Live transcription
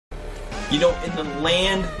You know, in the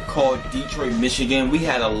land called Detroit, Michigan, we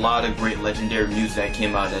had a lot of great legendary music that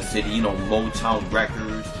came out of that city. You know, Motown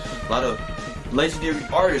Records, a lot of legendary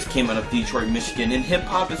artists came out of Detroit, Michigan, and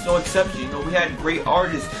hip-hop is no exception. You know, we had great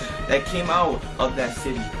artists that came out of that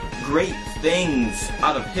city. Great things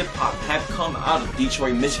out of hip-hop have come out of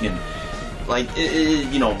Detroit, Michigan. Like,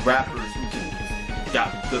 you know, rappers who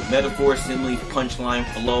got good metaphors, similes, punchline,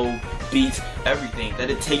 flow, beats, everything that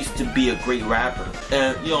it takes to be a great rapper.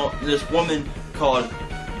 And, you know, this woman called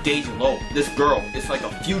Dej Loaf, this girl, it's like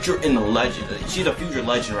a future in the legend. She's a future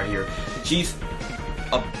legend right here. She's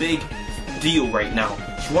a big deal right now.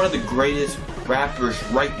 She's one of the greatest rappers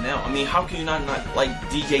right now. I mean, how can you not like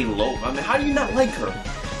Dej Loaf? I mean, how do you not like her?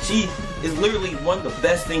 She is literally one of the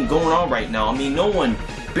best things going on right now. I mean, no one,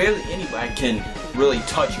 barely anybody can really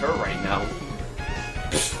touch her right now.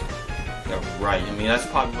 Yeah, right. I mean, that's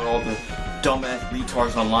probably what all the dumbass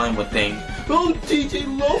retards online would think. Oh,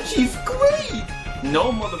 Dej Loaf, she's great!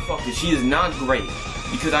 No, motherfucker, she is not great.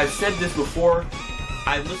 Because I've said this before,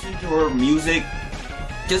 I listened to her music,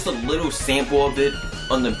 just a little sample of it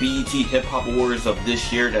on the BET Hip Hop Awards of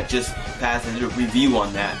this year that just passed. I did a review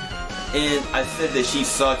on that. And I said that she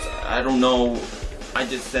sucks. I don't know. I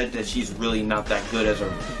just said that she's really not that good as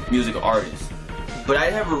a music artist. But I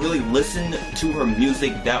never really listened to her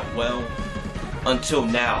music that well until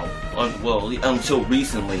now. Until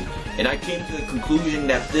recently. And I came to the conclusion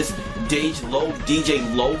that this Dej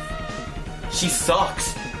Loaf, she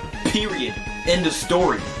sucks. Period. End of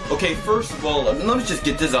story. Okay, first of all, let me just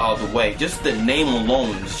get this out of the way. Just the name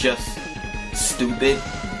alone is just stupid.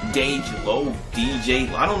 Dej Loaf,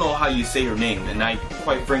 DJ, I don't know how you say her name, and I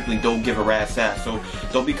quite frankly don't give a rat's ass. So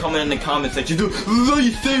don't be coming in the comment section, how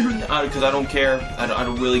you say her name? Because I don't care. I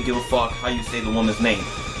don't really give a fuck how you say the woman's name.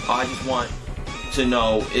 All I just want to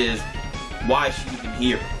know is why is she even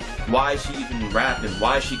here? Why is she even rapping?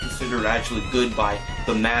 Why is she considered actually good by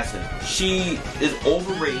the masses? She is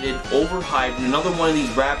overrated, overhyped, another one of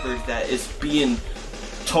these rappers that is being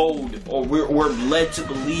told, or we're led to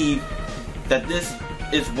believe that this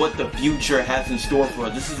is what the future has in store for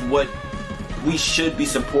us. This is what we should be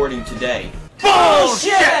supporting today.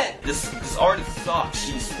 Bullshit! This artist sucks.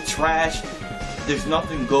 She's trash. There's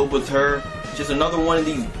nothing good with her. Just another one of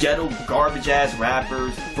these ghetto garbage ass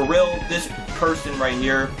rappers. For real, this person right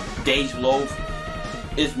here, Dej Loaf,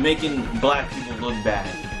 is making black people look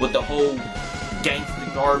bad with the whole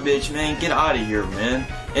gangsta garbage. Man, get out of here, man.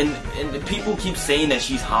 And the people keep saying that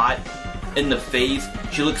she's hot in the face.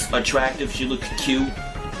 She looks attractive. She looks cute.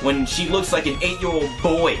 When she looks like an 8-year-old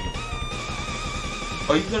boy.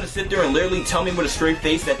 Are you gonna sit there and literally tell me with a straight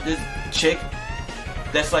face that this chick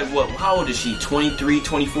that's like, what, how old is she? 23,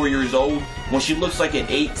 24 years old? When she looks like an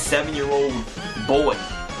 7-year-old boy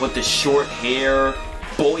with the short hair,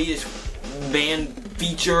 boyish man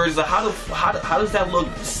features. How does that look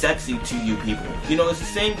sexy to you people? You know, it's the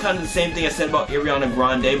same thing I said about Ariana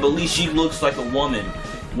Grande, but at least she looks like a woman.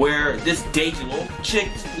 Where this Dej Loaf chick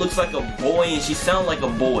looks like a boy and she sounds like a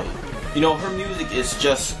boy. You know, her music is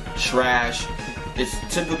just trash. It's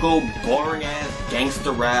typical boring ass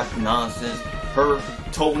gangster rap nonsense. Her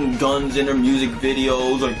toting guns in her music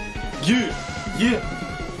videos, like, yeah,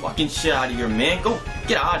 fucking shit out of here, man. Go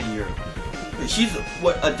get out of here. She's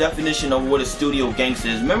a definition of what a studio gangster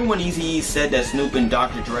is. Remember when Eazy-E said that Snoop and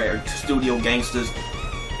Dr. Dre are studio gangsters?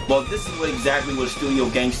 Well, this is exactly what a studio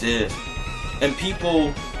gangster is. And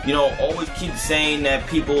people, you know, always keep saying that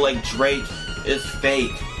people like Drake is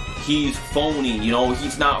fake. He's phony, you know,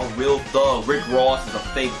 he's not a real thug. Rick Ross is a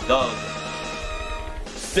fake thug.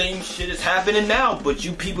 Same shit is happening now, but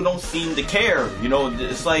you people don't seem to care. You know,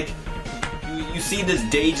 it's like, you see this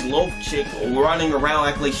Dej Loaf chick running around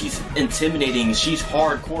acting like she's intimidating. She's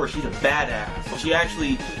hardcore, she's a badass. She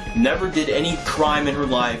actually never did any crime in her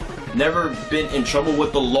life, never been in trouble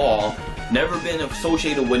with the law, never been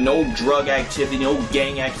associated with no drug activity, no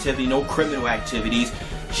gang activity, no criminal activities.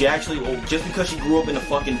 She actually, just because she grew up in the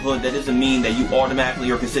fucking hood, that doesn't mean that you automatically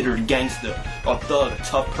are considered a gangster, a thug, a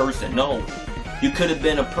tough person. No. You could have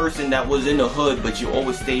been a person that was in the hood, but you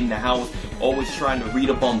always stayed in the house, always trying to read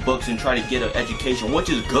up on books and try to get an education, which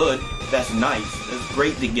is good. That's nice. That's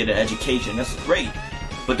great to get an education. That's great.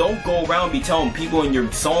 But don't go around be telling people in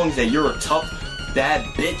your songs that you're a tough, bad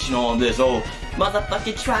bitch and all this. Oh,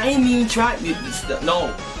 motherfucker, try me.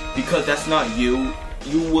 No, because that's not you.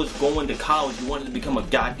 You was going to college. You wanted to become a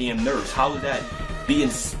goddamn nurse. How is that being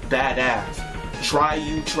badass? Try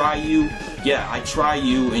you. Yeah, I try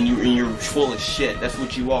you, and you're full of shit. That's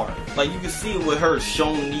what you are. Like, you can see it with her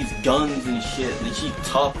showing these guns and shit, and she's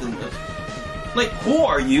tough and like, who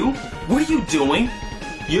are you? What are you doing?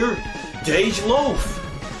 You're Dej Loaf.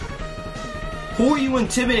 Who are you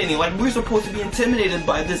intimidating? Like, we're supposed to be intimidated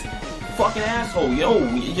by this fucking asshole. Yo,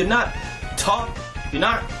 you're not tough. You're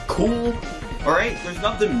not cool. Alright? There's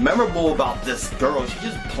nothing memorable about this girl. She's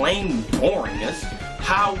just plain boring.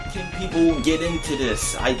 How can people get into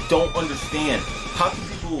this? I don't understand. How can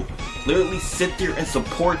people literally sit there and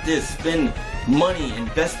support this, spend money,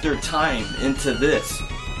 invest their time into this?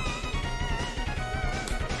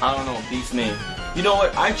 I don't know, beats me. You know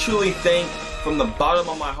what? I truly think from the bottom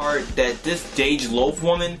of my heart that this Dej Loaf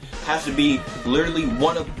woman has to be literally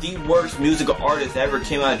one of the worst musical artists that ever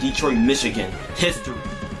came out of Detroit, Michigan. History.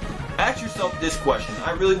 Ask yourself this question.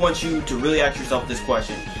 I really want you to really ask yourself this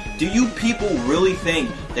question. Do you people really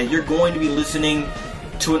think that you're going to be listening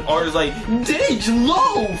to an artist like Dej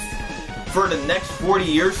Loaf for the next 40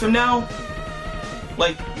 years from now?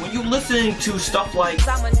 Like, when you listening to stuff like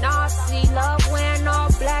I'm a Nazi, love wearing all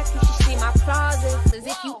black, you should see my closet. Cause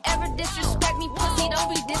if you ever disrespect me, pussy, don't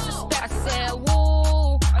be disrespect. I said,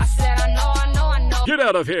 woo, I said, I know. Get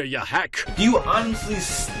out of here, you hack. Do you honestly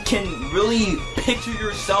can really picture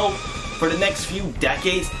yourself for the next few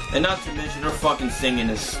decades? And not to mention her fucking singing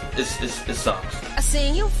it sucks. I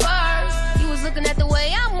seen you first, you was looking at the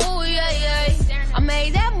way I move, yeah. I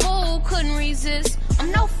made that move, couldn't resist. I'm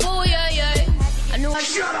no fool, yeah. I knew I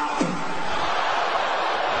Shut up!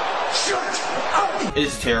 Shut up! It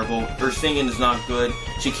is terrible. Her singing is not good.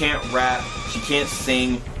 She can't rap. She can't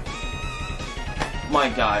sing. My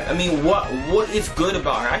God. I mean, what is good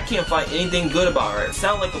about her? I can't find anything good about her. It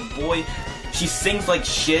sounds like a boy. She sings like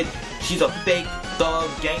shit. She's a fake thug,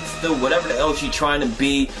 gangster, whatever the hell she's trying to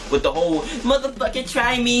be. With the whole, motherfucker,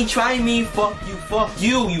 try me. Fuck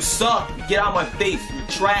you, you suck. Get out of my face. You're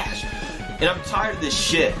trash. And I'm tired of this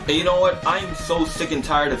shit. And you know what? I am so sick and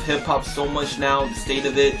tired of hip-hop so much now, the state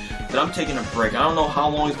of it, that I'm taking a break. I don't know how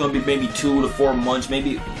long it's going to be, maybe 2 to 4 months,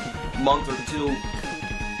 maybe a month or 2.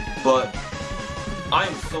 But I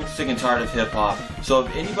am so sick and tired of hip-hop. So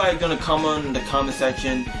if anybody's going to come on in the comment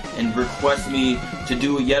section and request me to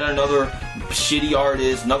do yet another shitty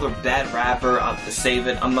artist, another bad rapper, save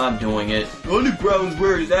it. I'm not doing it. Only Brown's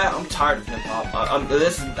where is that? I'm tired of hip-hop.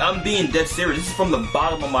 I'm being dead serious. This is from the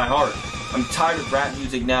bottom of my heart. I'm tired of rap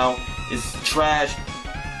music now. It's trash.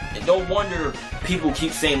 And no wonder people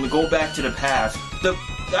keep saying, go back to the past.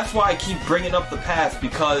 That's why I keep bringing up the past,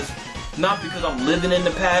 because not because I'm living in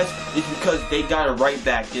the past, it's because they got it right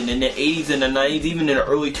back then in the 80s and the 90s, even in the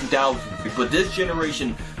early 2000s. But this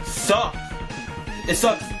generation sucks. It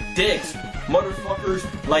sucks dicks. Motherfuckers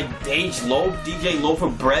like Dej Loaf, DJ Loaf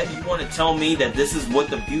of Bread, you want to tell me that this is what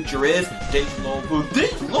the future is? Dej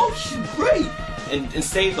Loaf, she's great. And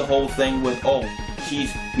save the whole thing with, oh,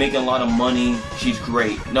 she's making a lot of money, she's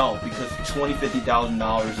great. No, because $20,000,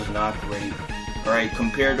 $50,000 is not great. Alright,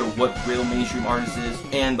 compared to what real mainstream artist is,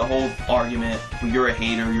 and the whole argument, you're a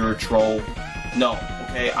hater, you're a troll. No,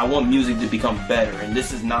 okay, I want music to become better, and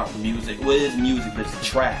this is not music. Well, it is music, but it's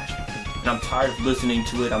trash. And I'm tired of listening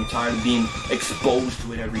to it, I'm tired of being exposed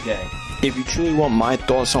to it every day. If you truly want my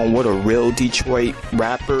thoughts on what a real Detroit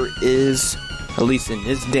rapper is, at least in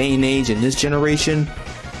this day and age, in this generation,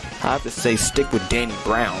 I have to say stick with Danny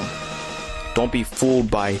Brown. Don't be fooled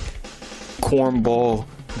by cornball,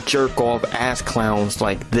 jerk-off ass clowns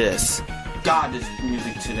like this. God, this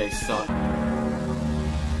music today sucks.